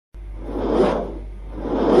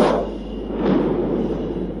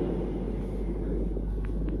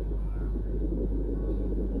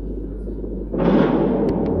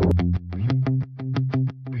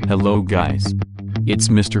Hello guys. It's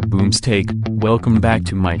Mr. Boom's Take. Welcome back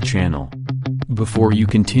to my channel. Before you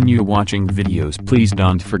continue watching videos, please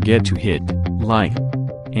don't forget to hit like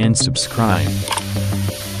and subscribe.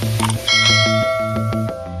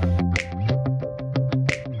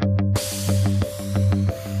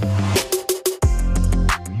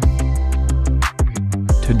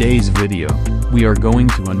 Today's video, we are going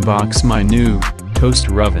to unbox my new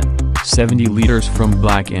toaster oven, 70 liters from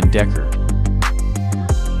Black+Decker.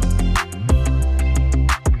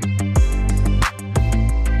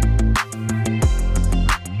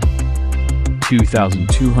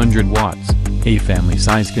 (2,200 watts), a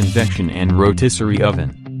family-size convection and rotisserie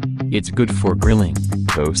oven. It's good for grilling,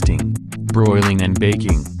 toasting, broiling and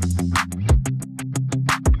baking.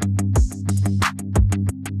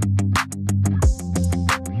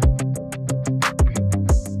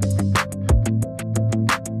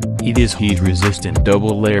 It is heat-resistant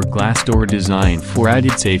double-layer glass door designed for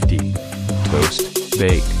added safety. Toast,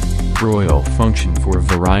 bake, broil function for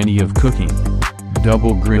variety of cooking.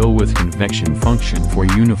 Double grill with convection function for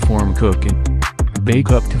uniform cooking.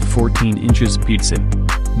 Bake up to 14 inches pizza.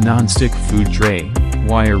 Non-stick food tray,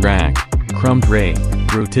 wire rack, crumb tray,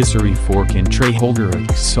 rotisserie fork and tray holder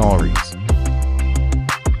accessories.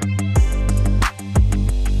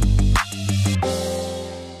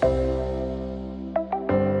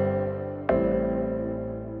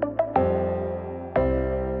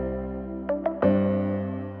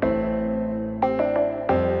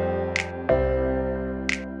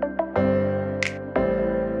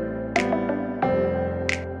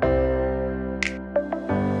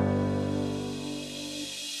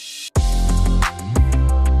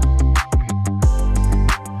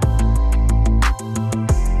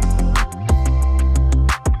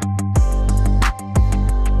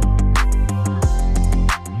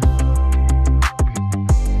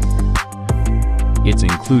 It's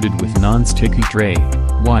included with non-sticky tray,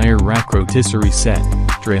 wire rack rotisserie set,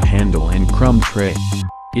 tray handle and crumb tray.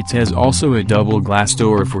 It has also a double glass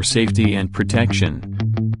door for safety and protection.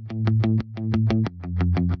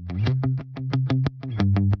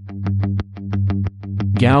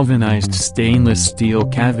 Galvanized stainless steel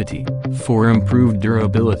cavity, for improved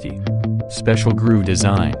durability. Special groove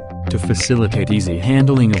design, to facilitate easy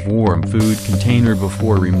handling of warm food container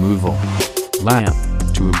before removal. Lamp,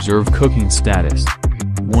 to observe cooking status.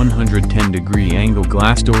 110-degree angle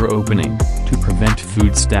glass door opening, to prevent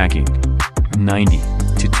food stacking. 90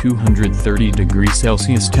 to 230 degrees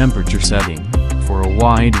Celsius temperature setting, for a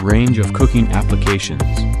wide range of cooking applications.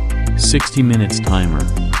 60 minutes timer,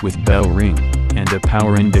 with bell ring, and a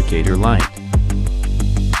power indicator light.